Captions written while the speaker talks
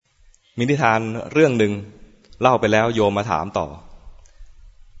มีนิทานเรื่องหนึ่งเล่าไปแล้วโยมมาถามต่อ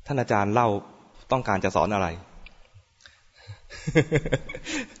ท่านอาจารย์เล่าต้องการจะสอนอะไร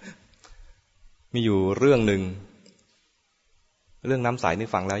มีอยู่เรื่องหนึ่งเรื่องน้ำใสนี่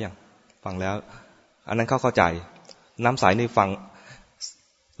ฟังแล้วยังฟังแล้วอันนั้นเข้าใจน้ำใสนี่ฟัง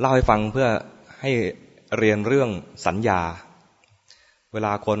เล่าให้ฟังเพื่อให้เรียนเรื่องสัญญาเวล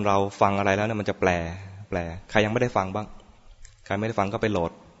าคนเราฟังอะไรแล้วเนี่ยมันจะแปลใครยังไม่ได้ฟังบ้างใครไม่ได้ฟังก็ไปโหล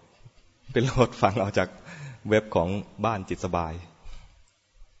ดฟังเอาจากเว็บของบ้านจิตสบาย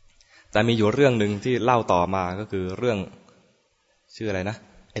แต่มีอยู่เรื่องหนึ่งที่เล่าต่อมาก็คือเรื่องชื่ออะไรนะ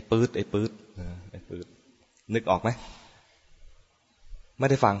ไอ้ปื๊ดนึกออกไหมไม่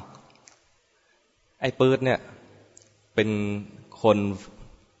ได้ฟังไอ้ปื๊ดเนี่ยเป็นคน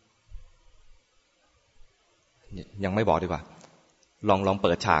ยังไม่บอกดีกว่าลองเ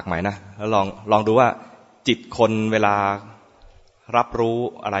ปิดฉากใหม่นะแล้วลองดูว่าจิตคนเวลารับรู้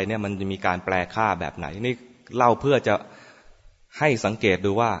อะไรเนี่ยมันจะมีการแปลค่าแบบไหนนี่เล่าเพื่อจะให้สังเกต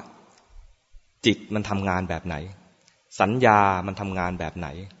ดูว่าจิตมันทำงานแบบไหนสัญญามันทำงานแบบไหน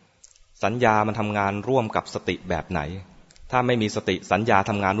สัญญามันทำงานร่วมกับสติแบบไหนถ้าไม่มีสติสัญญา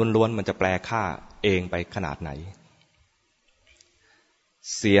ทำงานล้วนๆมันจะแปลค่าเองไปขนาดไหน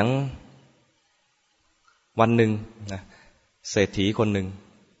เสียงวันหนึ่งนะเศรษฐีคนหนึ่ง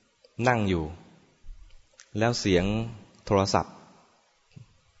นั่งอยู่แล้วเสียงโทรศัพท์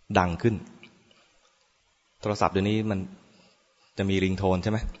ดังขึ้นโทรศัพท์เดี๋ยวนี้มันจะมีริงโทนใ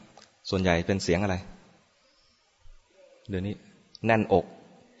ช่ไหมส่วนใหญ่เป็นเสียงอะไรเดี๋ยวนี้แน่นอก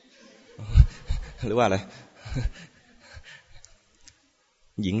หรือว่าอะไร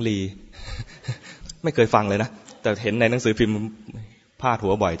หญิงลี ไม่เคยฟังเลยนะแต่เห็นในหนังสือพิมพ์พาดหั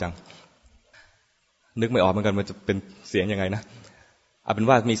วบ่อยจังนึกไม่ออกเหมือนกันมันจะเป็นเสียงยังไงนะเอาเป็น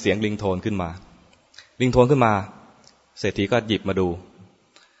ว่ามีเสียงริงโทนขึ้นมาเศรษฐีก็หยิบมาดู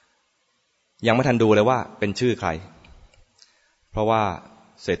ยังไม่ทันดูเลยว่าเป็นชื่อใครเพราะว่า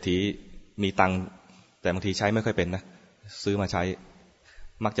เศรษฐีมีตังค์แต่บางทีใช้ไม่ค่อยเป็นนะซื้อมาใช้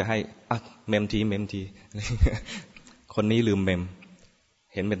มักจะให้เมมทีคนนี้ลืมเมม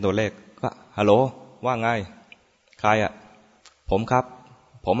เห็นเป็นตัวเลขก็ฮัลโหลว่าไงใครอ่ะผมครับ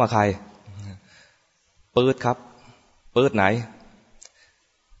ผมใครปื๊ดครับปื๊ดไหน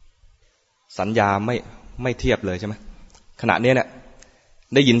สัญญาไม่เทียบเลยใช่ไหมขณะนี้เนี่ย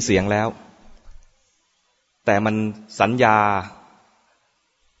ได้ยินเสียงแล้วแต่มันสัญญา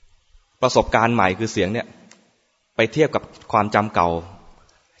ประสบการณ์ใหม่คือเสียงเนี่ยไปเทียบกับความจำเก่า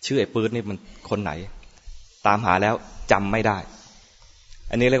ชื่อไอ้ปื๊ดนี่มันคนไหนตามหาแล้วจำไม่ได้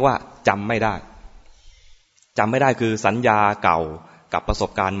อันนี้เรียกว่าจำไม่ได้คือสัญญาเก่ากับประสบ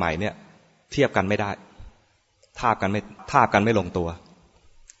การณ์ใหม่เนี่ยเทียบกันไม่ได้ทาบกันไม่ลงตัว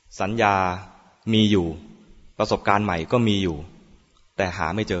สัญญามีอยู่ประสบการณ์ใหม่ก็มีอยู่แต่หา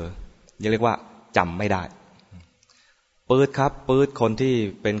ไม่เจอเรียกว่าจำไม่ได้ปื๊ดครับปื๊ดคนที่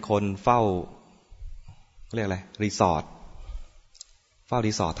เป็นคนเฝ้าเรียกอะไรรีสอร์ทเฝ้า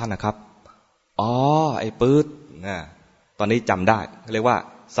รีสอร์ทท่านนะครับอ๋อไอ้ปื๊ดนะตอนนี้จำได้เรียกว่า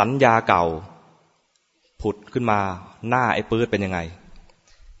สัญญาเก่าผุดขึ้นมาหน้าไอ้ปื๊ดเป็นยังไง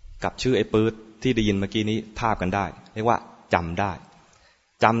กับชื่อไอ้ปื๊ดที่ได้ยินเมื่อกี้นี้ทาบกันได้เรียกว่าจำได้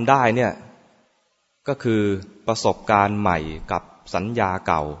เนี่ยก็คือประสบการณ์ใหม่กับสัญญา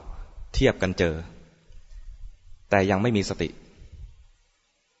เก่าเทียบกันเจอแต่ยังไม่มีสติ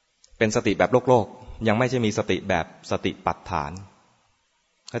เป็นสติแบบโลกยังไม่ใช่มีสติแบบสติปัฏฐาน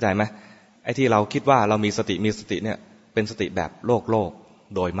เข้าใจไหมไอ้ที่เราคิดว่าเรามีสติเนี่ยเป็นสติแบบโลก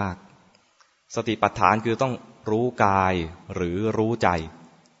โดยมากสติปัฏฐานคือต้องรู้กายหรือรู้ใจ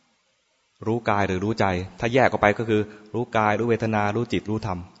ถ้าแยกออกไปก็คือรู้กายรู้เวทนารู้จิตรู้ธ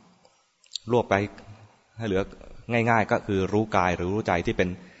รรมรวบไปให้เหลือง่ายๆก็คือรู้กายหรือรู้ใจที่เป็น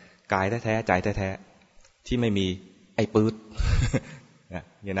กายแท้ๆใจแท้ๆที่ไม่มีไอ้ปื๊ด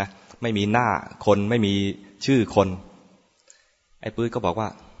เนี่ยนะไม่มีหน้าคนไม่มีชื่อคนไอ้ปื๊ดก็บอกว่า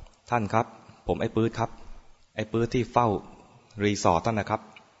ท่านครับผมไอ้ปื๊ดครับไอ้ปื๊ดที่เฝ้ารีสอร์ทท่านนะครับ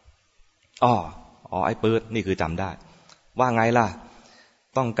อ๋อไอ้ปื๊ดนี่คือจำได้ว่าไงล่ะ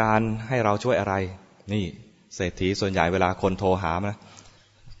ต้องการให้เราช่วยอะไรนี่เศรษฐีส่วนใหญ่เวลาคนโทรหานะ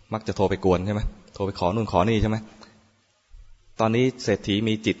มักจะโทรไปกวนใช่ไหมโทรไปขอนู่นขอนี่ใช่ไหมตอนนี้เศรษฐี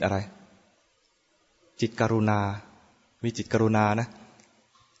มีจิตอะไรจิตกรุณามีจิตกรุณานะ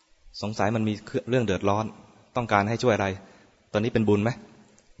สงสัยมันมีเรื่องเดือดร้อนต้องการให้ช่วยอะไรตอนนี้เป็นบุญไหม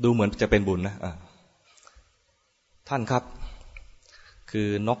ดูเหมือนจะเป็นบุญนะท่านครับคือ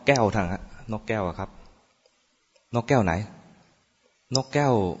นกแก้วท่านฮะนกแก้วครับนกแก้วไหนนกแก้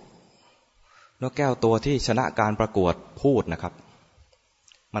วตัวที่ชนะการประกวดพูดนะครับ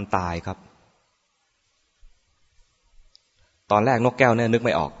มันตายครับตอนแรกนกแก้วเนี่ยนึกไ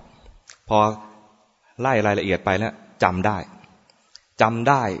ม่ออก พอไล่รายละเอียดไปแล้วจำไ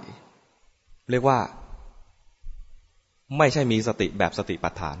ด้เรียกว่าไม่ใช่มีสติแบบสติ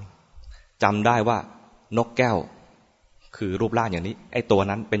ปัฏฐานจำได้ว่านกแก้วคือรูปร่างอย่างนี้ไอ้ตัว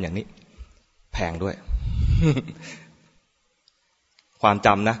นั้นเป็นอย่างนี้แพงด้วย ความจ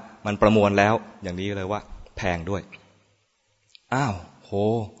ำนะมันประมวลแล้วอย่างนี้เลยว่าแพงด้วยอ้าวโห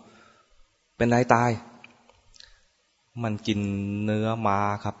เป็นไรตายมันกินเนื้อม้า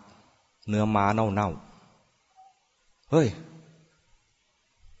ครับเนื้อม้าเน่าเฮ้ย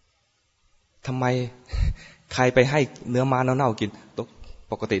ทำไมใครไปให้เนื้อม้าเน่ากิน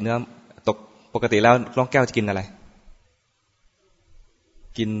ปกติแล้วน้องแก้วจะกินอะไร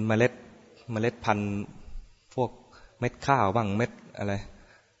กินเมล็ดพันธุ์พวกเม็ดข้าวบ้างเม็ดอะไร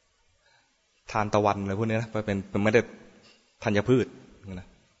ทานตะวันอะไรพวกนี้นะเป็นเม็ดธัญพืชนะ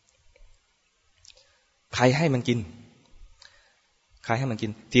ใครให้มันกิน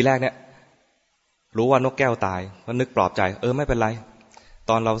ทีแรกเนี่ยรู้ว่านกแก้วตายก็นึกปลอบใจไม่เป็นไร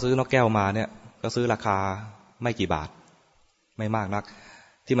ตอนเราซื้อนกแก้วมาเนี่ยก็ซื้อราคาไม่กี่บาทไม่มากนัก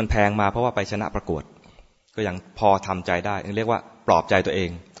ที่มันแพงมาเพราะว่าไปชนะประกวดก็ยังพอทำใจได้เรียกว่าปลอบใจตัวเอง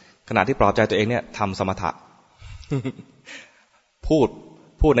ขณะที่ปลอบใจตัวเองเนี่ยทำสมถะ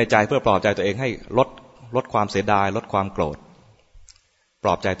พูดในใจเพื่อปลอบใจตัวเองให้ลดความเสียดายลดความโกรธปล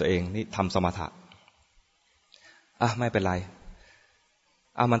อบใจตัวเองนี่ทำสมถะไม่เป็นไร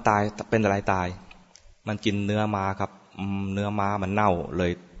มันตายเป็นอะไรตายมันกินเนื้อม้าครับเนื้อม้ามันเน่าเล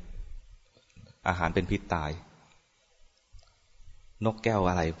ยอาหารเป็นพิษตายนกแก้ว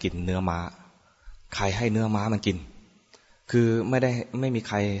อะไรกินเนื้อม้าใครให้เนื้อม้ามันกินคือไม่มีใ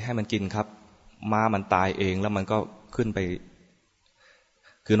ครให้มันกินครับม้ามันตายเองแล้วมันก็ขึ้นไป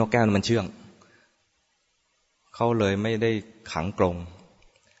คือนกแก้วมันเชื่องเขาเลยไม่ได้ขังกรง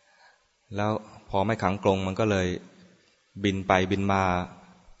แล้วพอไม่ขังกรงมันก็เลยบินไปบินมา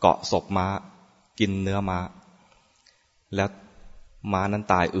เกาะศพม้ากินเนื้อม้าแล้วม้านั้น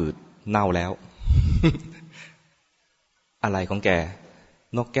ตายอืดเน่าแล้ว อะไรของแก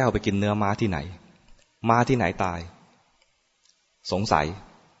นกแก้วไปกินเนื้อม้าที่ไหนม้าที่ไหนตายสงสั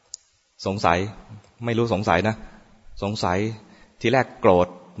ยไม่รู้สงสัยนะสงสัยทีแรกโกรธ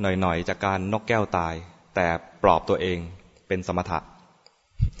หน่อยๆจากการนกแก้วตายแต่ปลอบตัวเองเป็นสมถะ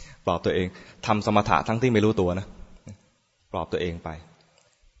ปลอบตัวเองทำสมถะทั้งที่ไม่รู้ตัวนะปลอบตัวเองไป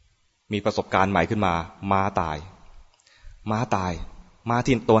มีประสบการณ์ใหม่ขึ้นมาม้าตายม้า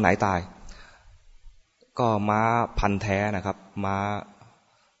ที่ตัวไหนตายก็ม้าพันธุ์แท้นะครับม้า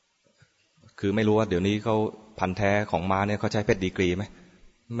คือไม่รู้ว่าเดี๋ยวนี้เขาพันธุ์แท้ของม้าเนี่ยเขาใช้เพชรดีกรีไหม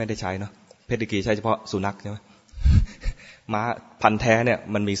ไม่ได้ใช้เนาะเพชรดีกรีใช้เฉพาะสุนัขใช่ไหมม้าพันธุ์แท้เนี่ย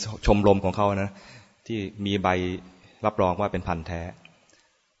มันมีชมรมของเขานะที่มีใบรับรองว่าเป็นพันธุ์แท้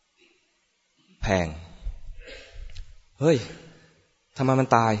แพงเฮ้ยทำไมมัน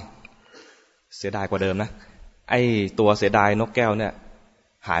ตายเสียดายกว่าเดิมนะไอ้ตัวเสียดายนกแก้วเนี่ย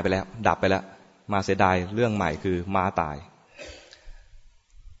หายไปแล้วดับไปแล้วมาเสียดายเรื่องใหม่คือม้าตาย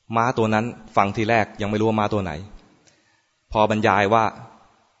ม้าตัวนั้นฟังทีแรกยังไม่รู้ว่าม้าตัวไหนพอบรรยายว่า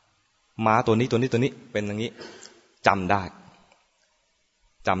ม้าตัวนี้เป็นอย่างนี้จำไ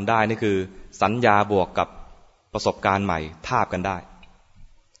ด้นี่คือสัญญาบวกกับประสบการณ์ใหม่ทาบกันได้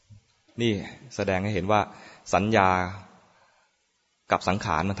นี่แสดงให้เห็นว่าสัญญากับสังข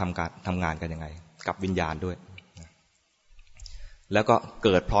ารมันทำงานกันยังไงกับวิญญาณด้วยแล้วก็เ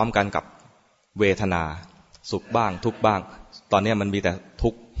กิดพร้อมกันกับเวทนาสุขบ้างทุกข์บ้างตอนนี้มันมีแต่ทุ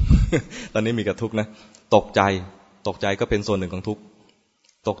กข์ ตอนนี้มีแต่ทุกข์นะตกใจก็เป็นส่วนหนึ่งของทุกข์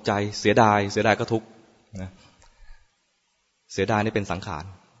ตกใจเสียดายก็ทุกข์นะเสียดายนี่เป็นสังขาร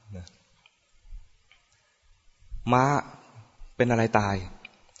นะม้าเป็นอะไรตาย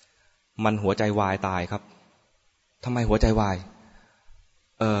มันหัวใจวายตายครับทำไมหัวใจวาย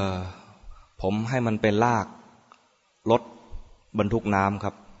ผมให้มันเป็นลากรถบรรทุกน้ำค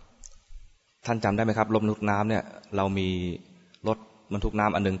รับท่านจำได้ไหมครับรถบรรทุกน้ำเนี่ยเรามีรถบรรทุกน้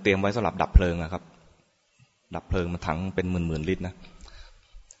ำอันนึงเตรียมไว้สำหรับดับเพลิงครับดับเพลิงมันถังเป็นหมื่นลิตรนะ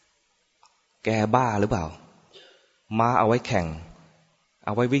แกบ้าหรือเปล่าม้าเอาไว้แข่งเอ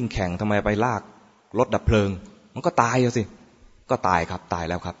าไว้วิ่งแข่งทำไมไปลากรถดับเพลิงมันก็ตายสิก็ตายครับตาย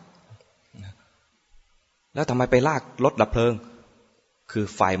แล้วครับแล้วทำไมไปลากรถดับเพลิงคือ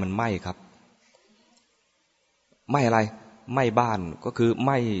ไฟมันไหม้ครับไหม้อะไรไหม้บ้านก็คือไห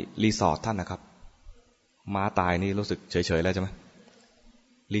ม้รีสอร์ทท่านนะครับม้าตายนี่รู้สึกเฉยๆแล้วใช่ไหม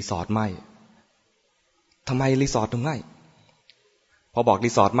รีสอร์ทไหม้ทำไมรีสอร์ทถึงไหม้พอบอกรี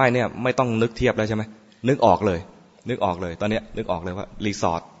สอร์ทไหม้เนี่ยไม่ต้องนึกเทียบแล้วใช่ไหมนึกออกเลยตอนนี้นึกออกเลยว่ารีส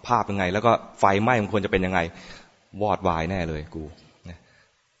อร์ทภาพยังไงแล้วก็ไฟไหม้มันควรจะเป็นยังไงวอดวายแน่เลยกู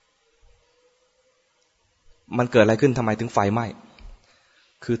มันเกิดอะไรขึ้นทำไมถึงไฟไหม้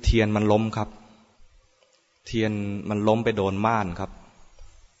คือเทียนมันล้มครับเทียนมันล้มไปโดนม่านครับ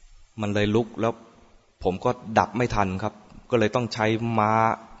มันเลยลุกแล้วผมก็ดับไม่ทันครับก็เลยต้องใช้ม้า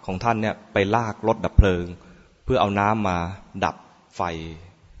ของท่านเนี่ยไปลากรถดับเพลิงเพื่อเอาน้ำมาดับไฟ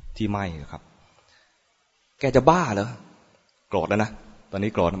ที่ไหม้ครับแกจะบ้าเหรอโกรธแล้วนะตอน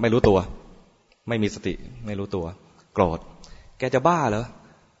นี้โกรธไม่รู้ตัวไม่มีสติไม่รู้ตัวโกรธแกจะบ้าเหรอ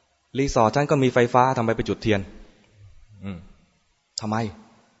รีสอร์ทฉันก็มีไฟฟ้าทำไมไปจุดเทียนทำไม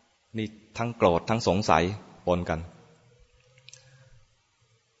นี่ทั้งโกรธทั้งสงสัยปนกัน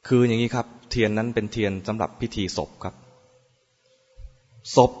คืออย่างนี้ครับเทียนนั้นเป็นเทียนสำหรับพิธีศพครับ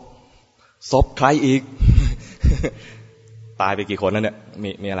ศพใครอีก ตายไปกี่คนแล้วเนี่ย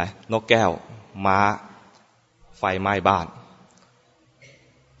มีอะไรนกแก้วม้าไฟไหม้บ้าน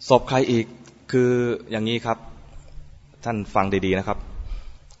ศพใครอีกคืออย่างนี้ครับท่านฟังดีๆนะครับ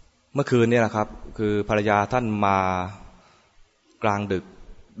เมื่อคืนนี่แหละครับคือภรรยาท่านมากลางดึก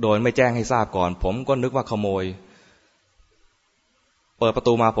โดยไม่แจ้งให้ทราบก่อนผมก็นึกว่าขโมยเปิดประ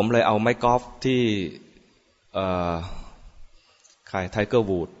ตูมาผมเลยเอาไม้กอล์ฟที่ใครไทเกอร์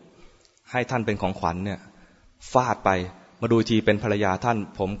วูดให้ท่านเป็นของขวัญเนี่ยฟาดไปมาดูทีเป็นภรรยาท่าน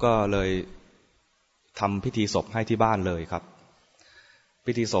ผมก็เลยทำพิธีศพให้ที่บ้านเลยครับ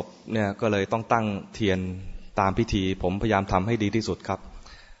พิธีศพเนี่ยก็เลยต้องตั้งเทียนตามพิธีผมพยายามทำให้ดีที่สุดครับ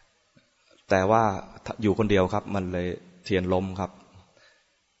แต่ว่าอยู่คนเดียวครับมันเลยเทียนล้มครับ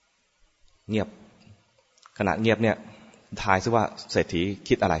เงียบขณะเงียบเนี่ยทายซิว่าเศรษฐี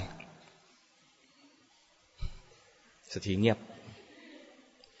คิดอะไรเศรษฐีเงียบ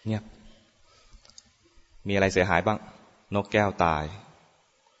มีอะไรเสียหายบ้างนกแก้วตาย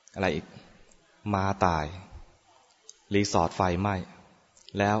อะไรอีกม้าตายรีสอร์ทไฟไหม้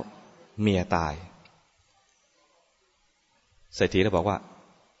แล้วเมียตายเศรษฐีเลยบอกว่า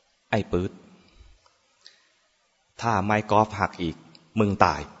ไอ้ปื๊ดถ้าไม้กอล์ฟหักอีกมึงต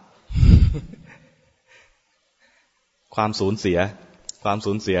าย ความสูญเสียนะความ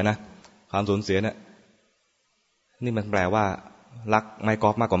สูญเสียเนี่ยนี่มันแปลว่ารักไม้กอ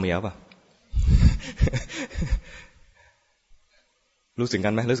ล์ฟมากกว่าเมียป่ะ รู้สึกกั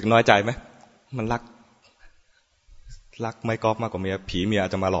นไหมรู้สึกน้อยใจไหมมันรักไม้กอล์ฟมากกว่าเมียผีเมีย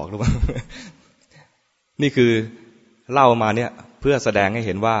จะมาหลอกหรือเปล่า นี่คือเล่ามาเนี่ยเพื่อแสดงให้เ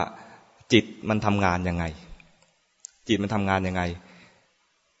ห็นว่าจิตมันทำงานยังไง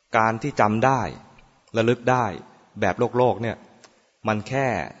การที่จำได้ระลึกได้แบบโลกเนี่ยมันแค่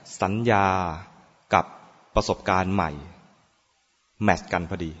สัญญากับประสบการณ์ใหม่แมทช์กัน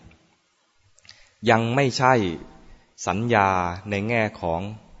พอดียังไม่ใช่สัญญาในแง่ของ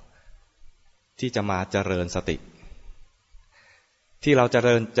ที่จะมาเจริญสติที่เราเจ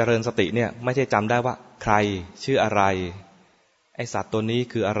ริญสติเนี่ยไม่ใช่จำได้ว่าใครชื่ออะไรไอสัตว์ตัวนี้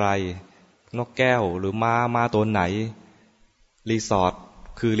คืออะไรนกแก้วหรือม้าตัวไหนรีสอร์ท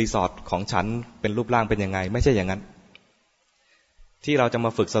คือรีสอร์ทของฉันเป็นรูปร่างเป็นยังไงไม่ใช่อย่างนั้นที่เราจะม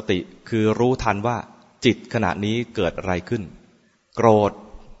าฝึกสติคือรู้ทันว่าจิตขณะนี้เกิดอะไรขึ้นโกรธ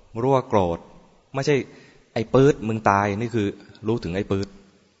รู้ว่าโกรธไม่ใช่ไอ้ปื๊ดมึงตายนี่คือรู้ถึงไอ้ปื๊ด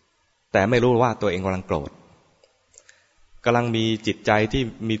แต่ไม่รู้ว่าตัวเองกำลังโกรธกำลังมีจิตใจที่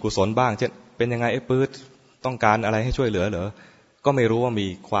มีกุศลบ้างเช่นเป็นยังไงไอ้ปื๊ดต้องการอะไรให้ช่วยเหลือเหรอก็ไม่รู้ว่ามี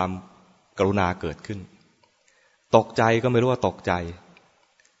ความกรุณาเกิดขึ้นตกใจก็ไม่รู้ว่าตกใจ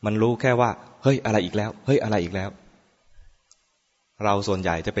มันรู้แค่ว่าเฮ้ยอะไรอีกแล้วเราส่วนให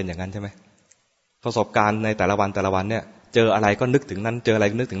ญ่จะเป็นอย่างนั้นใช่ไหมประสบการณ์ในแต่ละวันเนี่ยเจออะไรก็นึกถึงนั้นเจออะไร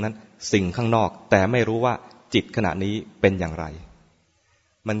ก็นึกถึงนั้นสิ่งข้างนอกแต่ไม่รู้ว่าจิตขณะนี้เป็นอย่างไร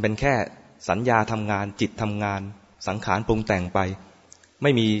มันเป็นแค่สัญญาทำงานจิตทำงานสังขารปรุงแต่งไปไ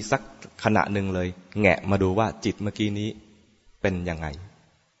ม่มีสักขณะหนึ่งเลยแงะมาดูว่าจิตเมื่อกี้นี้เป็นยังไง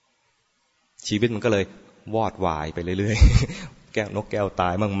ชีวิตมันก็เลยวอดวายไปเรื่อยๆ นกแก้วตา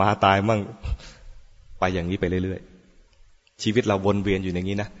ยมั่งม้าตายมั่งไปอย่างนี้ไปเรื่อยๆชีวิตเราวนเวียนอยู่อย่าง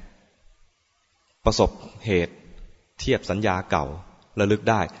นี้นะประสบเหตุเทียบสัญญาเก่าระลึก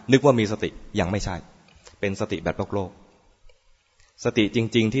ได้นึกว่ามีสติยังไม่ใช่เป็นสติแบบโลกสติจ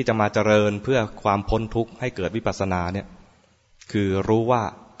ริงๆที่จะมาเจริญเพื่อความพ้นทุกข์ให้เกิดวิปัสสนาเนี่ยคือรู้ว่า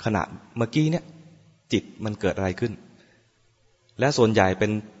ขณะเมื่อกี้เนี่ยจิตมันเกิดอะไรขึ้นและส่วนใหญ่เป็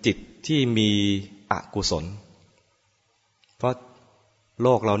นจิตที่มีอกุศลเพราะโล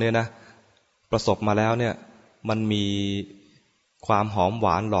กเราเนี่ยนะประสบมาแล้วเนี่ยมันมีความหอมหว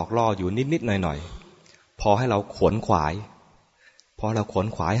านหลอกล่ออยู่นิดๆหน่อยๆพอให้เราขวนขวา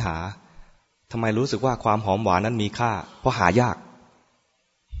ยหาทำไมรู้สึกว่าความหอมหวานนั้นมีค่าเพราะหายาก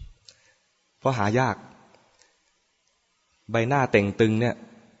ใบหน้าเต่งตึงเนี่ย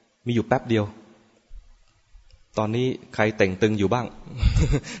มีอยู่แป๊บเดียวตอนนี้ใครเต่งตึงอยู่บ้าง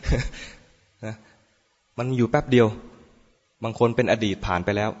นะมันอยู่แป๊บเดียว บางคนเป็นอดีตผ่านไป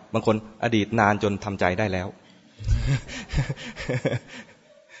แล้วบางคนอดีตนานจนทำใจได้แล้ว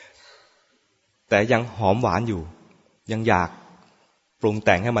แต่ยังหอมหวานอยู่ยังอยากปรุงแ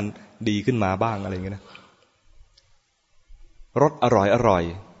ต่งให้มันดีขึ้นมาบ้างอะไรอย่างเงี้ยนะรสอร่อย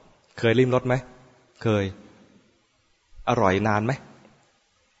เคยลิ้มรสไหมเคยอร่อยนานไหม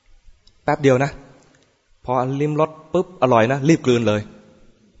แป๊บเดียวนะพอลิ้มรสปุ๊บอร่อยนะรีบกลืนเลย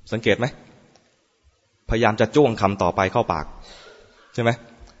สังเกตไหมพยายามจะจ้วงคำต่อไปเข้าปากใช่ไหม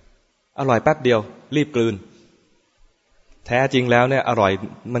อร่อยแป๊บเดียวรีบกลืนแท้จริงแล้วเนี่ยอร่อย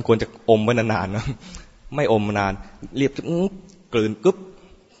มันควรจะอมไว้นานๆนะไม่อมนานรีบกลืนกึ๊บ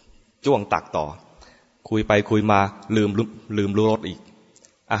จ้วงตักต่อคุยไปคุยมาลืมรู้รสอีก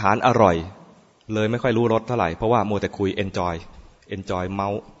อาหารอร่อยเลยไม่ค่อยรู้รสเท่าไหร่เพราะว่ามัวแต่คุยเอนจอยเมา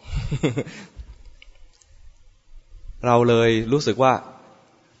เราเลยรู้สึกว่า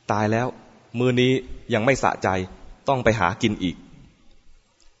ตายแล้วมื้อนี้ยังไม่สะใจต้องไปหากินอีก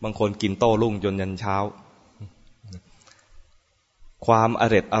บางคนกินโต้รุ่งจนยันเช้าความอ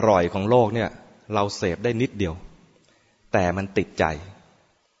ร่อยของโลกเนี่ยเราเสพได้นิดเดียวแต่มันติดใ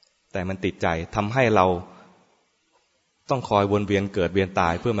จทำให้เราต้องคอยวนเวียนเกิดเวียนตา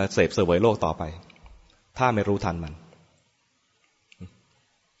ยเพื่อมาเสพเสวยโลกต่อไปถ้าไม่รู้ทันมัน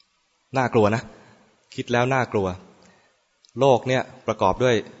น่ากลัวนะคิดแล้วน่ากลัวโลกเนี่ยประกอบด้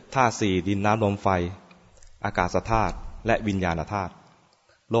วยธาตุสี่ดินน้ำลมไฟอากาศธาตุและวิญญาณธาตุ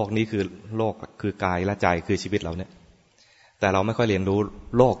โลกนี้คือโลกคือกายและใจคือชีวิตเราเนี่ยแต่เราไม่ค่อยเรียนรู้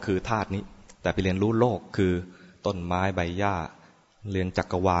โลกคือธาตุนี้แต่ไปเรียนรู้โลกคือต้นไม้ใบหญ้าเรียนจั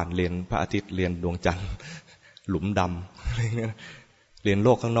กรวาลเรียนพระอาทิตย์เรียนดวงจันทร์หลุมดำเรียนโล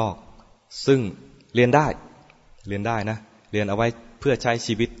กข้างนอกซึ่งเรียนได้นะเรียนเอาไว้เพื่อใช้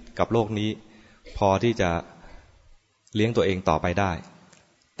ชีวิตกับโลกนี้พอที่จะเลี้ยงตัวเองต่อไปได้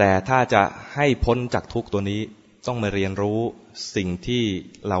แต่ถ้าจะให้พ้นจากทุกข์ตัวนี้ต้องมาเรียนรู้สิ่งที่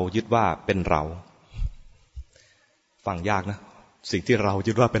เรายึดว่าเป็นเราฟังยากนะสิ่งที่เรา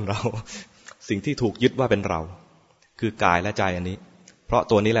ยึดว่าเป็นเราสิ่งที่ถูกยึดว่าเป็นเราคือกายและใจอันนี้เพราะ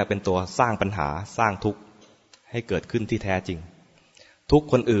ตัวนี้แหละเป็นตัวสร้างปัญหาสร้างทุกข์ให้เกิดขึ้นที่แท้จริงทุก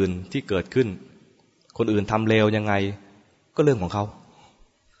คนอื่นที่เกิดขึ้นคนอื่นทำเลวยังไงก็เรื่องของเขา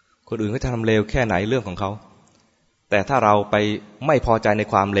คนอื่นก็จะทำเลวแค่ไหนเรื่องของเขาแต่ถ้าเราไปไม่พอใจใน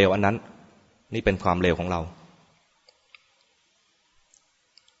ความเลวอันนั้นนี่เป็นความเลวของเรา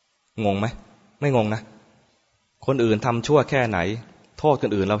งงไหมไม่งงนะคนอื่นทำชั่วแค่ไหนโทษค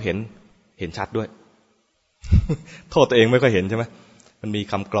นอื่นเราเห็นชัดด้วย โทษตัวเองไม่ค่อยเห็นใช่ไหมมันมี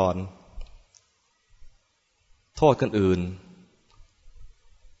คำกลอนโทษคนอื่น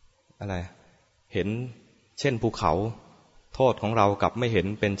อะไรเห็นเช่นภูเขาโทษของเรากลับไม่เห็น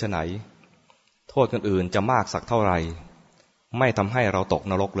เป็นไฉนโทษคนอื่นจะมากสักเท่าไหร่ไม่ทำให้เราตก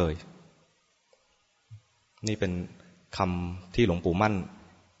นรกเลยนี่เป็นคำที่หลวงปู่มั่น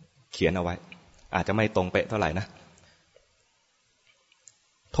เขียนเอาไว้อาจจะไม่ตรงเป๊ะเท่าไหร่นะ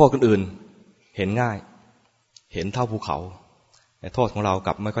โทษคนอื่นเห็นง่ายเห็นเท่าภูเขาแต่โทษของเราก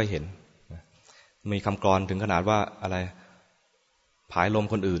ลับไม่ค่อยเห็นมีคำกลอนถึงขนาดว่าอะไรผายลม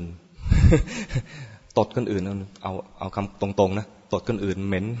คนอื่น ตดคนอื่นเอาคำตรงๆนะตดคนอื่น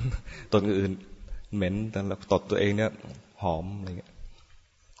เหม็นตดคนอื่นเหม็นแต่ตดตัวเองเนี่ยหอมอะไรเงี้ย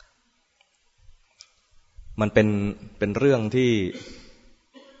มันเป็นเรื่อง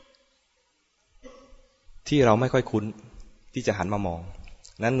ที่เราไม่ค่อยคุ้นที่จะหันมามอง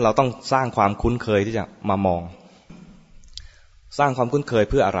นั้นเราต้องสร้างความคุ้นเคยที่จะมามองสร้างความคุ้นเคย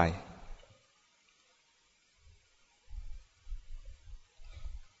เพื่ออะไร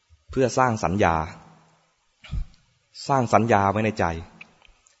เพื่อสร้างสัญญาไว้ในใจ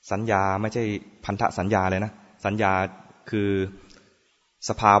สัญญาไม่ใช่พันธสัญญาเลยนะสัญญาคือ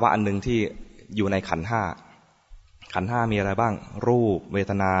สภาวะอันหนึ่งที่อยู่ในขันธ์ห้ามีอะไรบ้างรูปเว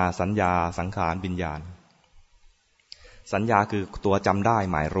ทนาสัญญาสังขารวิญญาณสัญญาคือตัวจำได้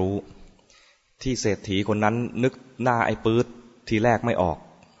หมายรู้ที่เศรษฐีคนนั้นนึกหน้าไอ้ปื๊ดทีแรกไม่ออก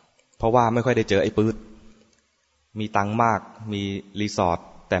เพราะว่าไม่ค่อยได้เจอไอ้ปื๊ดมีตังค์มากมีรีสอร์ท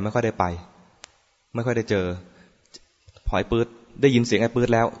แต่ไม่ค่อยได้ไปไม่ค่อยได้เจอพอไอ้ปื๊ดได้ยินเสียงไอ้ปื๊ด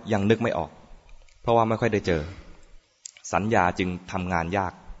แล้วยังนึกไม่ออกเพราะว่าไม่ค่อยได้เจอสัญญาจึงทำงานยา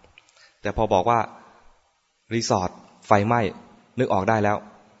กแต่พอบอกว่ารีสอร์ทไฟไหม้นึกออกได้แล้ว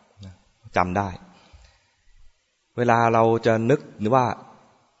จำได้เวลาเราจะนึกหรือว่า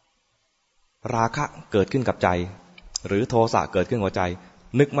ราคะเกิดขึ้นกับใจหรือโทสะเกิดขึ้นกับใจ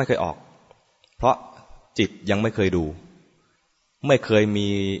นึกไม่เคยออกเพราะจิตยังไม่เคยดูไม่เคยมี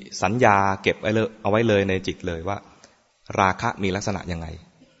สัญญาเก็บเอาไว้เลยในจิตเลยว่าราคะมีลักษณะยังไง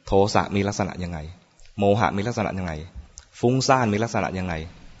โทสะมีลักษณะยังไงโมหะมีลักษณะยังไงฟุ้งซ่านมีลักษณะยังไง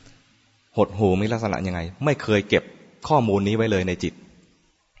หดหู่มีลักษณะยังไงไม่เคยเก็บ ข้อมูลนี้ไว้เลยในจิต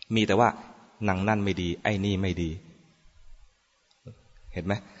มีแต่ว่านางนั่นไม่ดีไอ้นี่ไม่ดีเห็นไ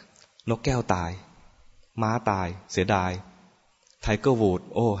หมนกแก้วตายม้าตายเสียดายไทเกอร์วูด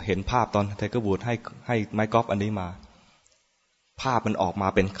โอ้เห็นภาพตอนไทเกอร์วูดให้ไม้กอล์ฟอันนี้มาภาพมันออกมา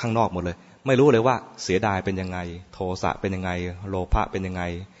เป็นข้างนอกหมดเลยไม่รู้เลยว่าเสียดายเป็นยังไงโทสะเป็นยังไงโลภะเป็นยังไง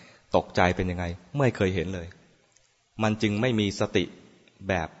ตกใจเป็นยังไงไม่เคยเห็นเลยมันจึงไม่มีสติ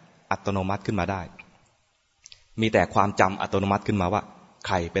แบบอัตโนมัติขึ้นมาได้มีแต่ความจำอัตโนมัติขึ้นมาว่าใ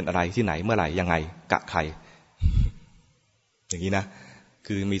ครเป็นอะไรที่ไหนเมื่อไหร่ยังไงกะใคร อย่างนี้นะ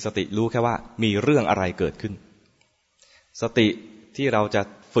คือมีสติรู้แค่ว่ามีเรื่องอะไรเกิดขึ้นสติที่เราจะ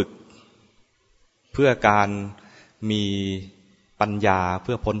ฝึกเพื่อการมีปัญญาเ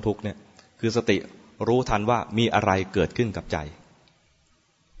พื่อพ้นทุกข์เนี่ยคือสติรู้ทันว่ามีอะไรเกิดขึ้นกับใจ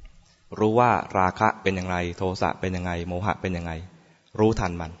รู้ว่าราคะเป็นอย่างไรโทสะเป็นยังไงโมหะเป็นยังไงรู้ทั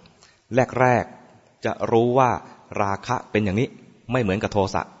นมันแรกๆจะรู้ว่าราคะเป็นอย่างนี้ไม่เหมือนกับโท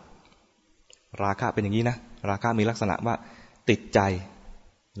สะราคะเป็นอย่างนี้นะราคะมีลักษณะว่าติดใจ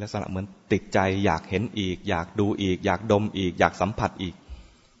ลักษณะเหมือนติดใจอยากเห็นอีกอยากดูอีกอยากดมอีกอยากสัมผัสอีก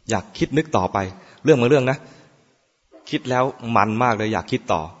อยากคิดนึกต่อไปเรื่องบางเรื่องนะคิดแล้วมันมากเลยอยากคิด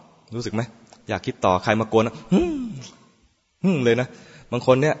ต่อรู้สึกไหมอยากคิดต่อใครมากวนเลยนะบางค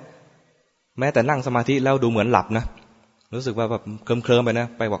นเนี่ยแม้แต่นั่งสมาธิแล้วดูเหมือนหลับนะรู้สึกว่าแบบเคลิ้มๆไปนะ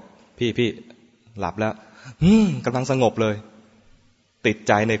ไปบอกพี่หลับแล้วกำลังสงบเลยติดใ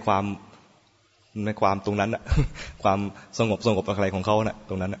จในความตรงนั้นนะความสงบอะไรของเขานะ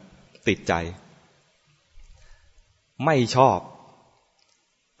ตรงนั้นนะติดใจไม่ชอบ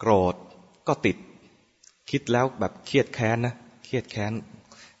โกรธก็ติดคิดแล้วแบบเครียดแค้นนะเครียดแค้น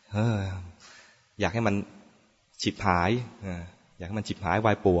อยากให้มันฉิบหายอยากให้มันฉิบหายว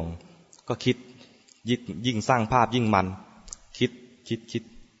ายป่วงก็คิดยิ่งสร้างภาพยิ่งมันคิด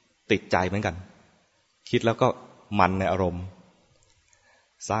ติดใจเหมือนกันคิดแล้วก็มันในอารมณ์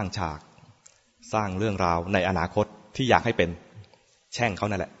สร้างฉากสร้างเรื่องราวในอนาคตที่อยากให้เป็นแช่งเขา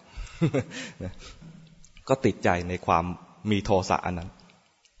นั่นแหละ ก็ติดใจในความมีโทสะอันนั้น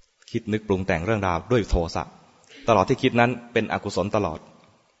คิดนึกปรุงแต่งเรื่องราวด้วยโทสะตลอดที่คิดนั้นเป็นอกุศลตลอด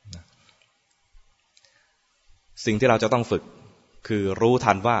สิ่งที่เราจะต้องฝึกคือรู้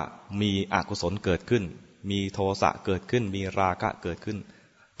ทันว่ามีอกุศลเกิดขึ้นมีโทสะเกิดขึ้นมีราคะเกิดขึ้น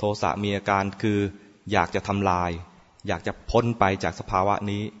โทสะมีอาการคืออยากจะทำลายอยากจะพ้นไปจากสภาวะ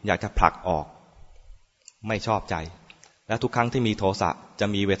นี้อยากจะผลักออกไม่ชอบใจและทุกครั้งที่มีโทสะจะ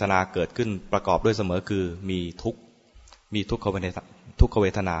มีเวทนาเกิดขึ้นประกอบด้วยเสมอคือมีทุกขเว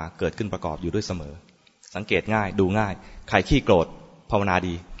ทนาเกิดขึ้นประกอบอยู่ด้วยเสมอสังเกตง่ายดูง่ายใครขี้โกรธภาวนา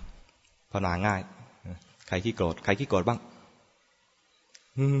ดีภาวนาง่ายใครขี้โกรธบ้าง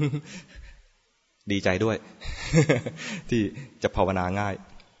ดีใจด้วย ที่จะภาวนาง่าย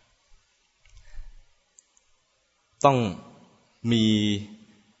ต้องมี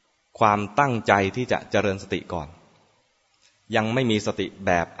ความตั้งใจที่จะเจริญสติก่อนยังไม่มีสติแ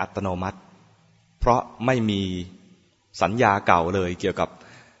บบอัตโนมัติเพราะไม่มีสัญญาเก่าเลยเกี่ยวกับ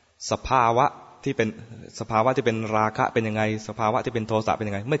สภาวะที่เป็นราคะเป็นยังไงสภาวะที่เป็นโทสะเป็น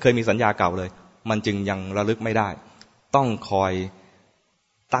ยังไงไม่เคยมีสัญญาเก่าเลยมันจึงยังระลึกไม่ได้ต้องคอย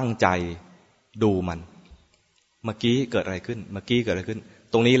ตั้งใจดูมันเมื่อกี้เกิดอะไรขึ้น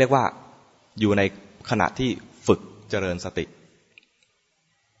ตรงนี้เรียกว่าอยู่ในขณะที่ฝึกเจริญสติ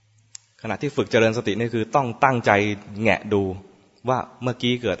ขณะที่ฝึกเจริญสตินี่คือต้องตั้งใจแงะดูว่าเมื่อ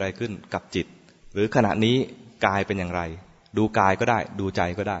กี้เกิดอะไรขึ้นกับจิตหรือขณะนี้กายเป็นอย่างไรดูกายก็ได้ดูใจ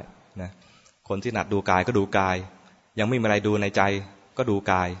ก็ได้นะคนที่หนัดดูกายก็ดูกายยังไม่มีอะไรดูในใจก็ดู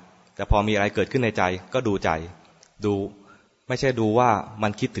กายแต่พอมีอะไรเกิดขึ้นในใจก็ดูใจดูไม่ใช่ดูว่ามั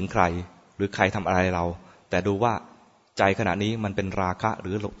นคิดถึงใครหรือใครทำอะไรเราแต่ดูว่าใจขณะนี้มันเป็นราคะห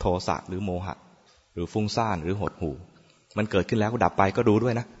รือโทสะหรือโมหะหรือฟุ้งซ่านหรือหดหู่มันเกิดขึ้นแล้วก็ดับไปก็ดูด้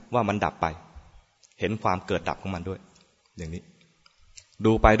วยนะว่ามันดับไปเห็นความเกิดดับของมันด้วยอย่างนี้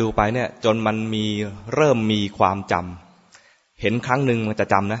ดูไปเนี่ยจนมันเริ่มมีความจำเห็นครั้งหนึ่งมันจะ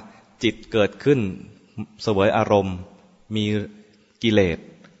จำนะจิตเกิดขึ้นเสวยอารมณ์มีกิเลส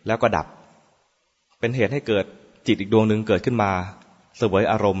แล้วก็ดับเป็นเหตุให้เกิดจิตอีกดวงหนึ่งเกิดขึ้นมาเสวย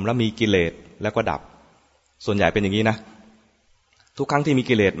อารมณ์แล้วมีกิเลสแล้วก็ดับส่วนใหญ่เป็นอย่างนี้นะทุกครั้งที่มี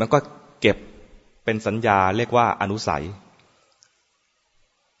กิเลสมันก็เก็บเป็นสัญญาเรียกว่าอนุสัย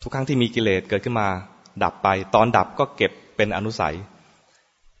ทุกครั้งที่มีกิเลสเกิดขึ้นมาดับไปตอนดับก็เก็บเป็นอนุสัย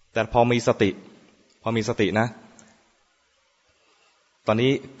แต่พอมีสตินะตอน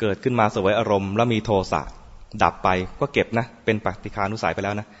นี้เกิดขึ้นมาเสวยอารมณ์แล้วมีโทสะดับไปก็เก็บนะเป็นปฏิฆานุสัยไปแ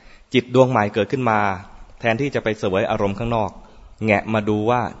ล้วนะจิตดวงใหม่เกิดขึ้นมาแทนที่จะไปเสวยอารมณ์ข้างนอกแงะมาดู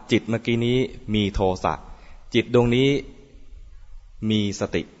ว่าจิตเมื่อกี้นี้มีโทสะจิตดวงนี้มีส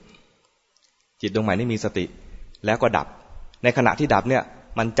ติจิตดวงใหม่นี่มีสติ แล้วก็ดับในขณะที่ดับเนี่ย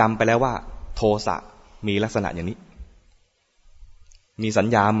มันจำไปแล้วว่าโทสะมีลักษณะอย่างนี้มีสัญ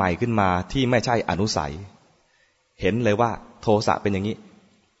ญาใหม่ขึ้นมาที่ไม่ใช่อนุสัยเห็นเลยว่าโทสะเป็นอย่างนี้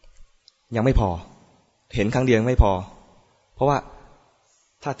ยังไม่พอเห็นครั้งเดียวยังไม่พอเพราะว่า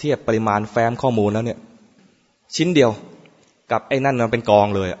ถ้าเทียบปริมาณแฟ้มข้อมูลแล้วเนี่ยชิ้นเดียวกับไอ้นั่นมันเป็นกอง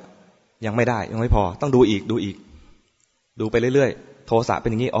เลยยังไม่ได้ยังไม่พอต้องดูอีกดูไปเรื่อยๆโทสะเป็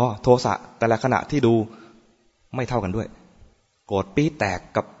นอย่างนี้อ๋อโทสะแต่ละขณะที่ดูไม่เท่ากันด้วยโกรธปี๊ดแตก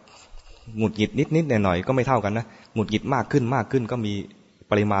กับหงุดหงิดนิดๆหน่อยๆก็ไม่เท่ากันนะหงุดหงิดมากขึ้นก็มี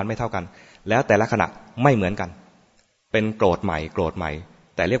ปริมาณไม่เท่ากันแล้วแต่ละขณะไม่เหมือนกันเป็นโกรธใหม่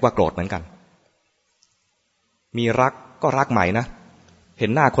แต่เรียกว่าโกรธเหมือนกันมีรักก็รักใหม่นะเห็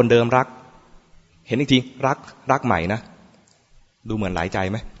นหน้าคนเดิมรักเห็นอีกทีรักใหม่นะดูเหมือนหลายใจ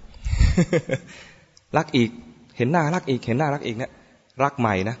ไหม รักอีกเห็นหน้ารักอีกเห็นหน้ารักอีกเนี่ยรักให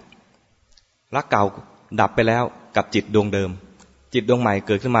ม่นะรักเก่าดับไปแล้วกับจิตดวงเดิมจิตดวงใหม่เ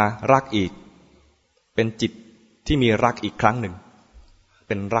กิดขึ้นมารักอีกเป็นจิตที่มีรักอีกครั้งหนึ่งเ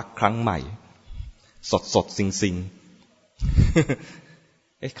ป็นรักครั้งใหม่สดสิง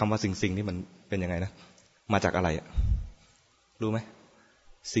เอ๊ะคำว่าสิงนี่มันเป็นยังไงนะมาจากอะไรรู้ไหม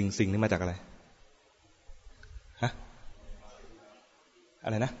สิงนี่มาจากอะไรฮะอะ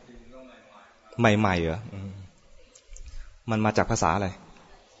ไรนะใหม่เหรอมันมาจากภาษาอะไร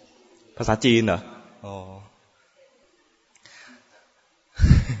ภาษาจีนเหรออ๋อ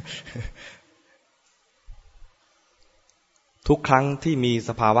ทุกครั้งที่มีส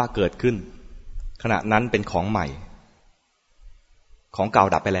ภาวะเกิดขึ้นขณะนั้นเป็นของใหม่ของเก่า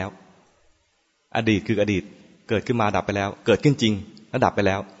ดับไปแล้วอดีตคืออดีตเกิดขึ้นมาดับไปแล้วเกิดขึ้นจริงแล้วดับไปแ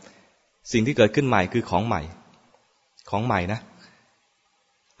ล้วสิ่งที่เกิดขึ้นใหม่คือของใหม่นะ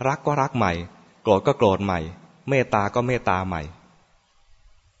รักก็รักใหม่โกรธก็โกรธใหม่เมตตาก็เมตตาใหม่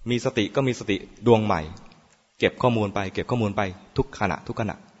มีสติก็มีสติดวงใหม่เก็บข้อมูลไปทุกข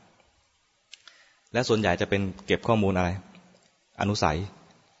ณะและส่วนใหญ่จะเป็นเก็บข้อมูลอะไรอนุสัย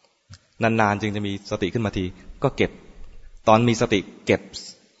นานๆจึงจะมีสติขึ้นมาทีก็เก็บตอนมีสติเก็บ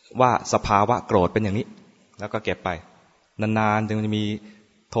ว่าสภาวะโกรธเป็นอย่างนี้แล้วก็เก็บไปนานๆจึงจะมี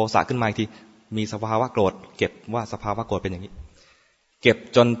โทสะขึ้นมาอีกทีมีสภาวะโกรธเก็บว่าสภาวะโกรธเป็นอย่างนี้เก็บ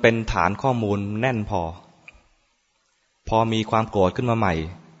จนเป็นฐานข้อมูลแน่นพอมีความโกรธขึ้นมาใหม่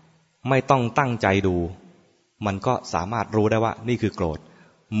ไม่ต้องตั้งใจดูมันก็สามารถรู้ได้ว่านี่คือโกรธ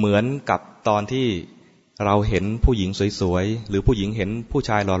เหมือนกับตอนที่เราเห็นผู้หญิงสวยๆหรือผู้หญิงเห็นผู้ช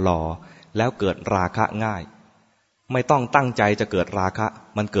ายหล่อๆแล้วเกิดราคะง่ายไม่ต้องตั้งใจจะเกิดราคะ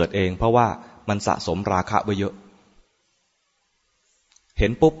มันเกิดเองเพราะว่ามันสะสมราคะไว้เยอะเห็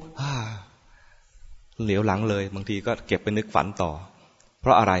นปุ๊บเหลียวหลังเลยบางทีก็เก็บไปนึกฝันต่อเพร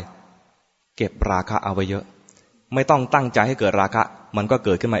าะอะไรเก็บราคะเอาไว้เยอะไม่ต้องตั้งใจให้เกิดราคะมันก็เ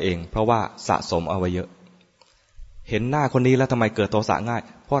กิดขึ้นมาเองเพราะว่าสะสมเอาไว้เยอะเห็นหน้าคนนี้แล้วทำไมเกิดโทสะง่าย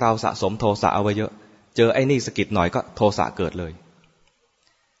เพราะเราสะสมโทสะเอาไว้เยอะเจอไอ้นี่สะกิดหน่อยก็โทสะเกิดเลย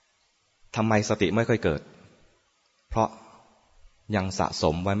ทำไมสติไม่ค่อยเกิดเพราะยังสะส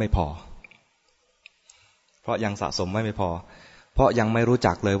มไว้ไม่พอเพราะยังยังไม่รู้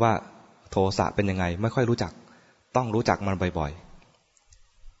จักเลยว่าโทสะเป็นยังไงไม่ค่อยรู้จักต้องรู้จักมันบ่อย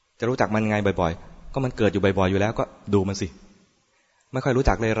ๆจะรู้จักมันยังไงบ่อยๆก็มันเกิดอยู่บ่อยๆอยู่แล้วก็ดูมันสิไม่ค่อยรู้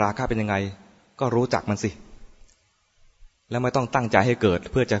จักเลยราคะเป็นยังไงก็รู้จักมันสิแล้วไม่ต้องตั้งใจให้เกิด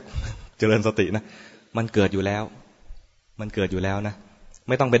เพื่อจะเจริญสตินะมันเกิดอยู่แล้วนะไ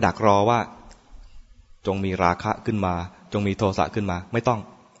ม่ต้องไปดักรอว่าจงมีราคะขึ้นมาจงมีโทสะขึ้นมาไม่ต้อ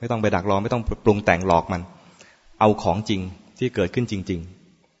งไปดักรอไม่ต้องปรุงแต่งหลอกมันเอาของจริงที่เกิดขึ้นจริง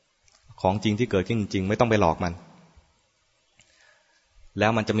ๆของจริงที่เกิดขึ้นจริงไม่ต้องไปหลอกมันแล้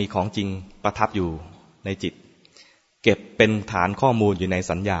วมันจะมีของจริงประทับอยู่ในจิตเก็บเป็นฐานข้อมูลอยู่ใน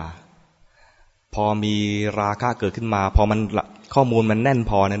สัญญาพอมีราคะเกิดขึ้นมาพอมันข้อมูลมันแน่น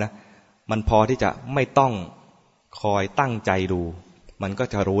พอเนี่ยนะมันพอที่จะไม่ต้องคอยตั้งใจดูมันก็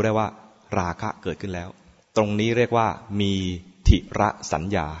จะรู้ได้ว่าราคะเกิดขึ้นแล้วตรงนี้เรียกว่ามีทิระสัญ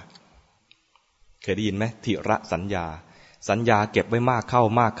ญาเคยได้ยินไหมทิระสัญญาเก็บไว้มากเข้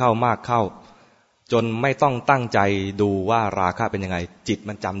าจนไม่ต้องตั้งใจดูว่าราคะเป็นยังไงจิต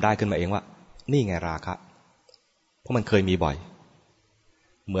มันจำได้ขึ้นมาเองว่านี่ไงราคะเพราะมันเคยมีบ่อย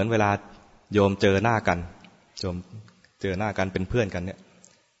เหมือนเวลาโยมเจอหน้ากันเป็นเพื่อนกันเนี่ย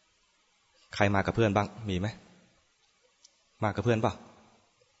ใครมากับเพื่อนบ้างมีไหมมากับเพื่อนป่ะ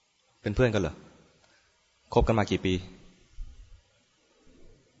เป็นเพื่อนกันเหรอคบกันมากี่ปี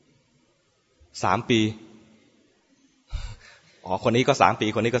3 ปีอ๋อคนนี้ก็3 ปี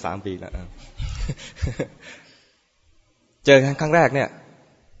คนนี้ก็3 ปีนะเจอกันครั้งแรกเนี่ย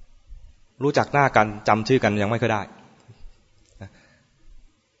รู้จักหน้ากันจำชื่อกันยังไม่ค่อยได้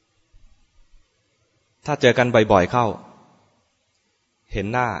ถ้าเจอกันบ่อยๆเข้าเห็น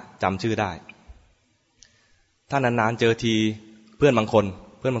หน้าจำชื่อได้ถ้านานๆเจอทีเพื่อนบางคน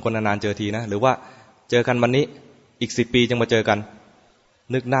นานๆเจอทีนะหรือว่าเจอกันวันนี้อีก10 ปีจึงมาเจอกัน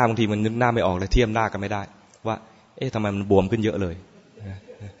นึกหน้าบางทีมันนึกหน้าไม่ออกเลยเทียบหน้ากันไม่ได้ว่าเอ๊ะทำไมมันบวมขึ้นเยอะเลย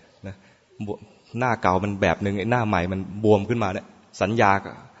นะหน้าเก่ามันแบบนึงไอ้หน้าใหม่มันบวมขึ้นมาเนี่ยสัญญา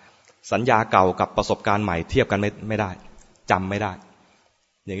เก่ากับประสบการณ์ใหม่เทียบกันไม่ได้จำไม่ได้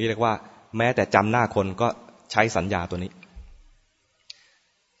อย่างนี้เรียกว่าแม้แต่จำหน้าคนก็ใช้สัญญาตัวนี้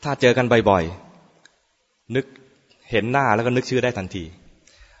ถ้าเจอกันบ่อยๆนึกเห็นหน้าแล้วก็นึกชื่อได้ทันที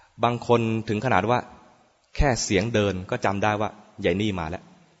บางคนถึงขนาดว่าแค่เสียงเดินก็จำได้ว่าใหญ่นี่มาแล้ว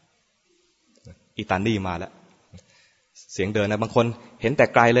อีตานี่มาแล้วเสียงเดินนะบางคนเห็นแต่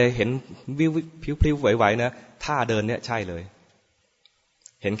ไกลเลยเห็นวิวพลิ้วๆไหวๆนะท่าเดินเนี่ยใช่เลย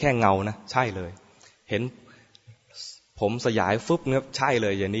เห็นแค่เงานะใช่เลยเห็นผมสยายฟึบเนี่ยใช่เล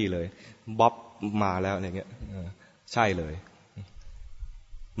ยอย่างนี้เลยบ๊อบมาแล้วอย่างเงี้ยใช่เลย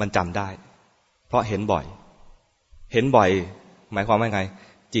มันจำได้เพราะเห็นบ่อยหมายความว่าไง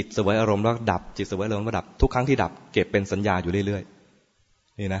จิตเสวยอารมณ์แล้วดับจิตเสวยอารมณ์แล้วดับทุกครั้งที่ดับเก็บเป็นสัญญาอยู่เรื่อย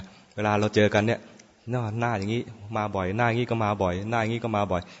ๆนี่นะเวลาเราเจอกันเนี่ยหน้าอย่างนี้มาบ่อยหน้าอย่างนี้ก็มาบ่อยหน้าอย่างนี้ก็มา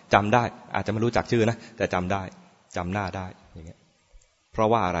บ่อยจำได้อาจจะไม่รู้จักชื่อนะแต่จำได้จำหน้าได้อย่างเงี้ยเพราะ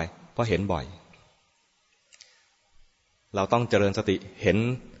ว่าอะไรเพราะเห็นบ่อยเราต้องเจริญสติเห็น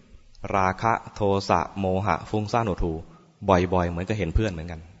ราคะโทสะโมหะฟุ้งซ่านหดหู่บ่อยๆเหมือนกับเห็นเพื่อนเหมือน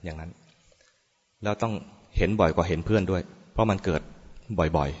กันอย่างนั้นแล้วต้องเห็นบ่อยกว่าเห็นเพื่อนด้วยเพราะมันเกิด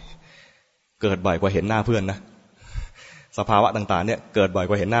บ่อยๆเกิดบ่อยกว่าเห็นหน้าเพื่อนนะสภาวะต่างๆเนี่ยเกิดบ่อย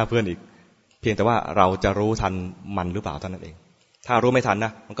กว่าเห็นหน้าเพื่อนอีกเพียงแต่ว่าเราจะรู้ทันมันหรือเปล่าเท่านั้นเองถ้ารู้ไม่ทันน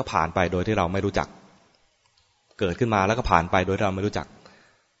ะมันก็ผ่านไปโดยที่เราไม่รู้จักเกิดขึ้นมาแล้วก็ผ่านไปโดยที่เราไม่รู้จัก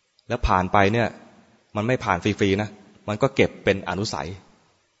แล้วผ่านไปเนี่ยมันไม่ผ่านฟรีๆนะมันก็เก็บเป็นอนุสัย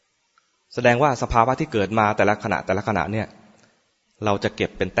แสดงว่าสภาวะที่เกิดมาแต่ละขณะเนี่ยเราจะเก็บ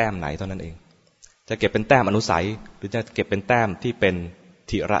เป็นแต้มไหนเท่านั้นเองจะเก็บเป็นแต้มอนุสัยหรือจะเก็บเป็นแต้มที่เป็น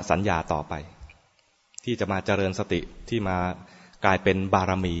ทิระสัญญาต่อไปที่จะมาเจริญสติที่มากลายเป็นบา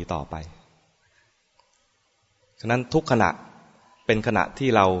รมีต่อไปฉะนั้นทุกขณะเป็นขณะที่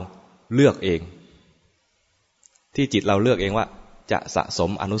เราเลือกเองที่จิตเราเลือกเองว่าจะสะสม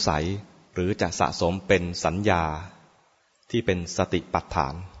อนุสัยหรือจะสะสมเป็นสัญญาที่เป็นสติปัฏฐา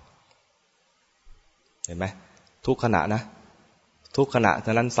นเห็นไหมทุกขณะนะทุกขณะฉ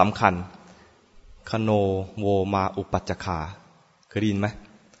ะนั้นสำคัญคโนโวมาอุปัจจคาเคยได้ยินไหม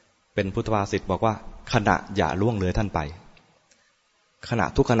เป็นพุทธภาษิตบอกว่าขณะอย่าล่วงเลยท่านไปขณะ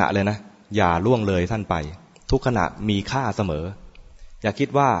ทุกขณะเลยนะอย่าล่วงเลยท่านไปทุกขณะมีค่าเสมออย่าคิด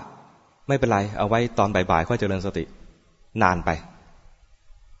ว่าไม่เป็นไรเอาไว้ตอนบ่ายๆค่อยเจริญสตินานไป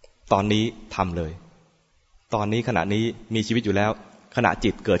ตอนนี้ทำเลยตอนนี้ขณะนี้มีชีวิตอยู่แล้วขณะจิ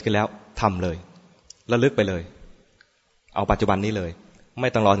ตเกิดขึ้นแล้วทำเลยระลึกไปเลยเอาปัจจุบันนี้เลยไม่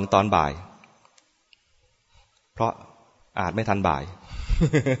ต้องรอถึงตอนบ่ายเพราะอาจไม่ทันบ่าย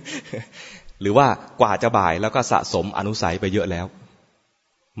หรือว่ากว่าจะบ่ายแล้วก็สะสมอนุสัยไปเยอะแล้ว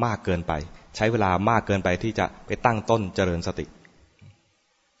มากเกินไปใช้เวลามากเกินไปที่จะไปตั้งต้นเจริญสติ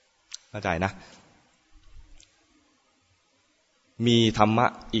เข้าใจนะมีธรรมะ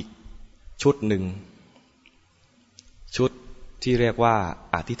อีกชุดหนึ่งชุดที่เรียกว่า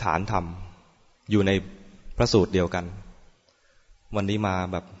อธิษฐานธรรมอยู่ในพระสูตรเดียวกันวันนี้มา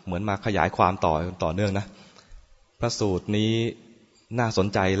แบบเหมือนมาขยายความต่อเนื่องนะพระสูตรนี้น่าสน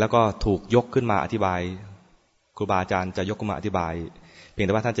ใจแล้วก็ถูกยกขึ้นมาอธิบายครูบาอาจารย์จะยกขึ้นมาอธิบายเพียงแ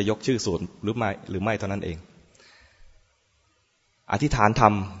ต่ว่าท่านจะยกชื่อสูตรหรือไม่เท่านั้นเองอธิษฐานธร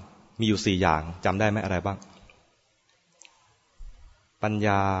รมมีอยู่4อย่างจำได้ไหมอะไรบ้างปัญญ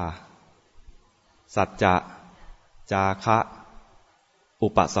าสัจจะจาคะอุ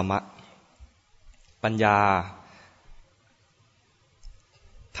ปสมะปัญญา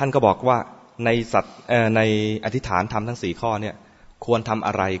ท่านก็บอกว่าในอธิษฐานธรรมทั้ง4ข้อเนี่ยควรทำอ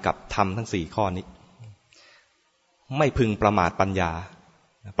ะไรกับธรรมทั้ง4ข้อนี้ไม่พึงประมาทปัญญา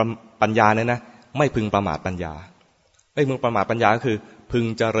เนี่ยนะไม่พึงประมาทปัญญาไม่พึงประมาทปัญญาก็คือพึง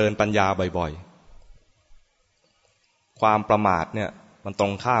เจริญปัญญาบ่อยๆความประมาทเนี่ยมันตร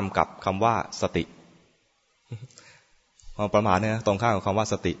งข้ามกับคำว่าสติความประมาทเนี่ยตรงข้ามกับคำว่า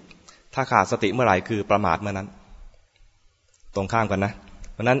สติถ้าขาดสติเมื่อไหร่คือประมาทเมื่อนั้นตรงข้ามกันนะ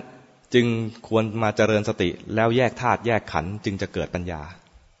เพราะนั้นจึงควรมาเจริญสติแล้วแยกธาตุแยกขันธ์จึงจะเกิดปัญญา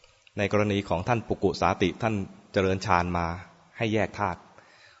ในกรณีของท่านปุกุสาติท่านเจริญฌานมาให้แยกธาตุ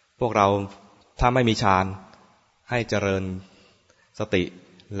พวกเราถ้าไม่มีฌานให้เจริญสติ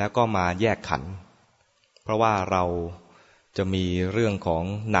แล้วก็มาแยกขันธ์เพราะว่าเราจะมีเรื่องของ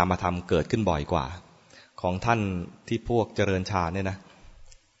นามธรรมเกิดขึ้นบ่อยกว่าของท่านที่พวกเจริญฌานเนี่ยนะ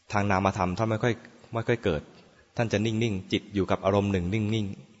ทางนามธรรมท่านไม่ค่อย ไม่ค่อยเกิดท่านจะนิ่งๆจิตอยู่กับอารมณ์หนึ่งนิ่ง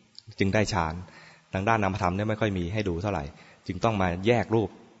ๆจึงได้ฌานทางด้านนามธรรมเนี่ยไม่ค่อยมีให้ดูเท่าไหร่จึงต้องมาแยกรูป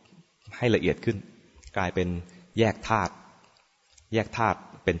ให้ละเอียดขึ้นกลายเป็นแยกธาตุ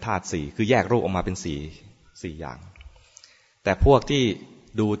เป็นธาตุสี่คือแยกรูปออกมาเป็นสี่อย่างแต่พวกที่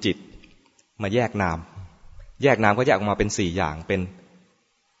ดูจิตมาแยกนามก็แยกออกมาเป็นสี่อย่างเป็น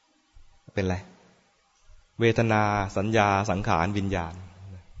อะไรเวทนาสัญญาสังขารวิญญาณ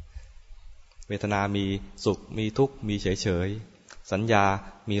เวทนามีสุขมีทุกข์มีเฉยๆสัญญา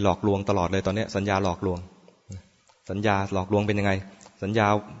มีหลอกลวงตลอดเลยตอนนี้สัญญาหลอกลวงเป็นยังไงสัญญา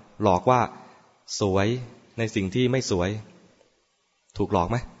หลอกว่าสวยในสิ่งที่ไม่สวยถูกหลอก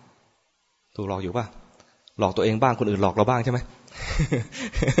ไหมถูกหลอกอยู่ป่ะหลอกตัวเองบ้างคนอื่นหลอกเราบ้างใช่ไหม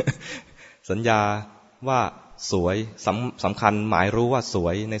สัญญาว่าสวยสำคัญหมายรู้ว่าสว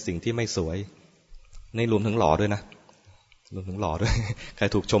ยในสิ่งที่ไม่สวยในรวมถึงหล่อด้วยนะรวมถึงหล่อด้วย ใคร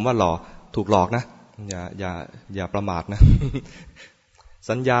ถูกชมว่าหล่อถูกหลอกนะอย่าประมาทนะ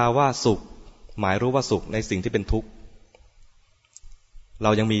สัญญาว่าสุขหมายรู้ว่าสุขในสิ่งที่เป็นทุกข์เร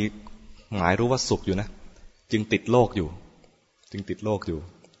ายังมีหมายรู้ว่าสุขอยู่นะจึงติดโลกอยู่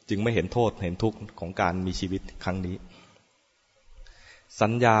จึงไม่เห็นโทษเห็นทุกข์ของการมีชีวิตครั้งนี้สั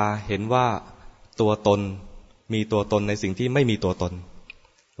ญญาเห็นว่าตัวตนมีตัวตนในสิ่งที่ไม่มีตัวตน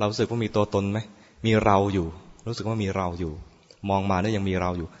เรารู้สึกว่ามีตัวตนไหมมีเราอยู่รู้สึกว่ามีเราอยู่มองมาเนี่ยยังมีเรา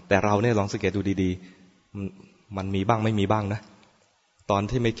อยู่แต่เราเนี่ยลองสังเกตดูดีๆมันมีบ้างไม่มีบ้างนะตอน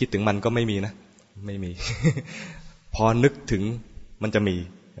ที่ไม่คิดถึงมันก็ไม่มีนะไม่มี พอนึกถึงมันจะมี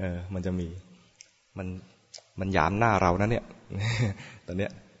มันจะมีมันหยามหน้าเรานะเนี่ย ตอนเนี้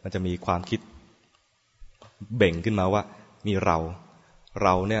ยมันจะมีความคิดเบ่งขึ้นมาว่ามีเร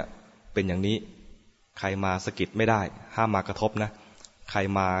าเนี่ยเป็นอย่างนี้ใครมาสะกิดไม่ได้ห้ามมากระทบนะใคร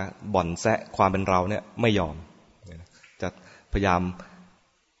มาบ่อนแซะความเป็นเราเนี่ยไม่ยอมจะพยายาม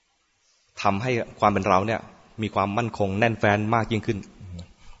ทำให้ความเป็นเราเนี่ยมีความมั่นคงแน่นแฟ้นมากยิ่งขึ้น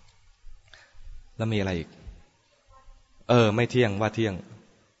แล้วมีอะไรอีกไม่เที่ยงว่าเที่ยง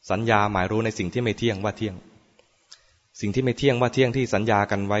สัญญาหมายรู้ในสิ่งที่ไม่เที่ยงว่าเที่ยงสิ่งที่ไม่เที่ยงว่าเที่ยงที่สัญญา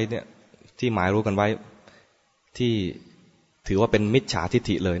กันไว้เนี่ยที่หมายรู้กันไว้ที่ถือว่าเป็นมิจฉาทิฏ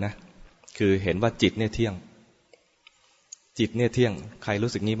ฐิเลยนะคือเห็นว่าจิตเนี่ยเที่ยงใคร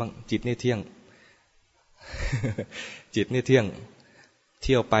รู้สึกงี้บ้างจิตเนี่ยเที่ยง จิตเนี่ยเที่ยงเ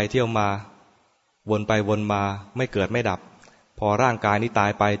ที่ยวไปเที่ยวมาวนไปวนมาไม่เกิดไม่ดับพอร่างกายนี้ตา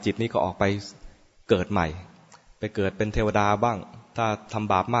ยไปจิตนี้ก็ออกไปเกิดใหม่ไปเกิดเป็นเทวดาบ้างถ้าท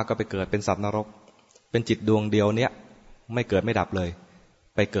ำบาปมากก็ไปเกิดเป็นสัตว์นรกเป็นจิตดวงเดียวเนี้ยไม่เกิดไม่ดับเลย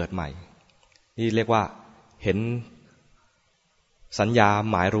ไปเกิดใหม่นี่เรียกว่าเห็นสัญญา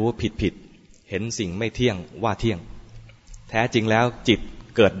หมายรู้ผิดเห็นสิ่งไม่เที่ยงว่าเที่ยงแท้จริงแล้วจิต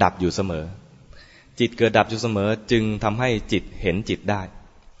เกิดดับอยู่เสมอจิตเกิดดับอยู่เสมอจึงทำให้จิตเห็นจิตได้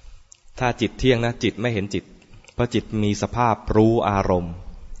ถ้าจิตเที่ยงนะจิตไม่เห็นจิตเพราะจิตมีสภาพรู้อารมณ์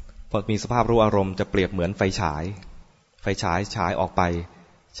พอมีสภาพรู้อารมณ์จะเปรียบเหมือนไฟฉายออกไป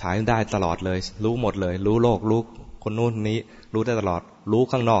ฉายได้ตลอดเลยรู้หมดเลยรู้โลกรู้คนนู้นนี้รู้ได้ตลอดรู้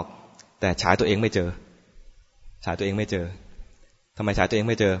ข้างนอกแต่ฉายตัวเองไม่เจอทำไมฉายตัวเอง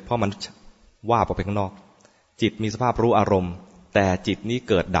ไม่เจอเพราะมันว่าออกไปข้างนอกจิตมีสภาพรู้อารมณ์แต่จิตนี้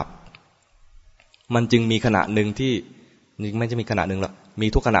เกิดดับมันจึงมีขณะหนึ่งที่ไม่ใช่มีขณะหนึ่งหรอกมี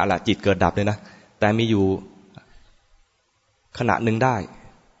ทุกขณะแหละจิตเกิดดับเลยนะแต่มีอยู่ขณะหนึ่งได้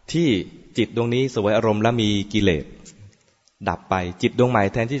ที่จิตดวงนี้เสวยอารมณ์แล้วมีกิเลสดับไปจิตดวงใหม่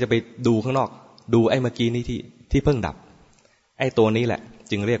แทนที่จะไปดูข้างนอกดูไอ้เมื่อกี้นี้ที่เพิ่งดับไอ้ตัวนี้แหละ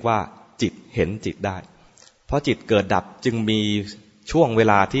จึงเรียกว่าจิตเห็นจิตได้เพราะจิตเกิดดับจึงมีช่วงเว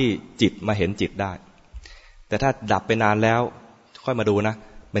ลาที่จิตมาเห็นจิตได้แต่ถ้าดับไปนานแล้วค่อยมาดูนะ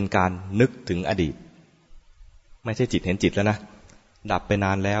เป็นการนึกถึงอดีตไม่ใช่จิตเห็นจิตแล้วนะดับไปน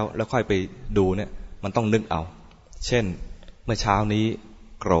านแล้วค่อยไปดูเนี่ยมันต้องนึกเอาเช่นเมื่อเช้านี้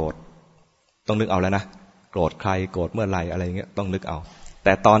โกรธต้องนึกเอาแล้วนะโกรธใครโกรธเมื่อไหร่อะไรอย่างเงี้ยต้องนึกเอาแ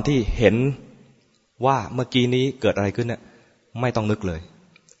ต่ตอนที่เห็นว่าเมื่อกี้นี้เกิดอะไรขึ้นเนี่ยไม่ต้องนึกเลย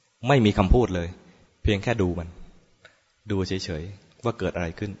ไม่มีคำพูดเลยเพียงแค่ดูมันดูเฉยๆว่าเกิดอะไร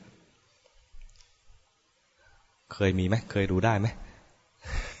ขึ้นเคยมีไหมเคยดูได้ไหม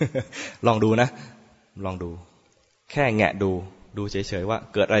ลองดูนะลองดูแค่แงะดูเฉยๆว่า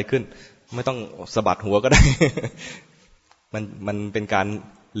เกิดอะไรขึ้นไม่ต้องสะบัดหัวก็ได้ มันเป็นการ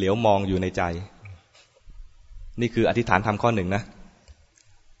เหลียวมองอยู่ในใจนี่คืออธิษฐานธรรมข้อหนึ่งนะ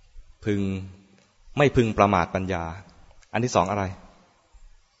ไม่พึงประมาทปัญญาอันที่สองอะไร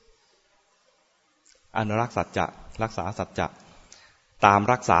อนุรักษ์สัจจะรักษาสัจจะตาม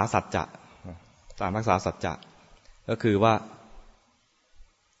รักษาสัจจะก็คือว่า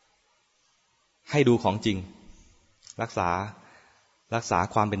ให้ดูของจริงรักษา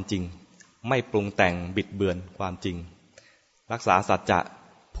ความเป็นจริง ไม่ปรุงแต่งบิดเบือนความจริงรักษาสัจจะ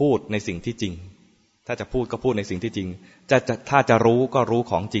พูดในสิ่งที่จริงถ้าจะพูดก็พูดในสิ่งที่จริงถ้าจะรู้ก็รู้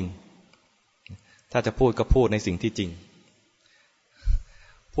ของจริงถ้าจะพูดก็พูดในสิ่งที่จริง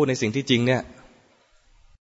พูดในสิ่งที่จริงเนี่ย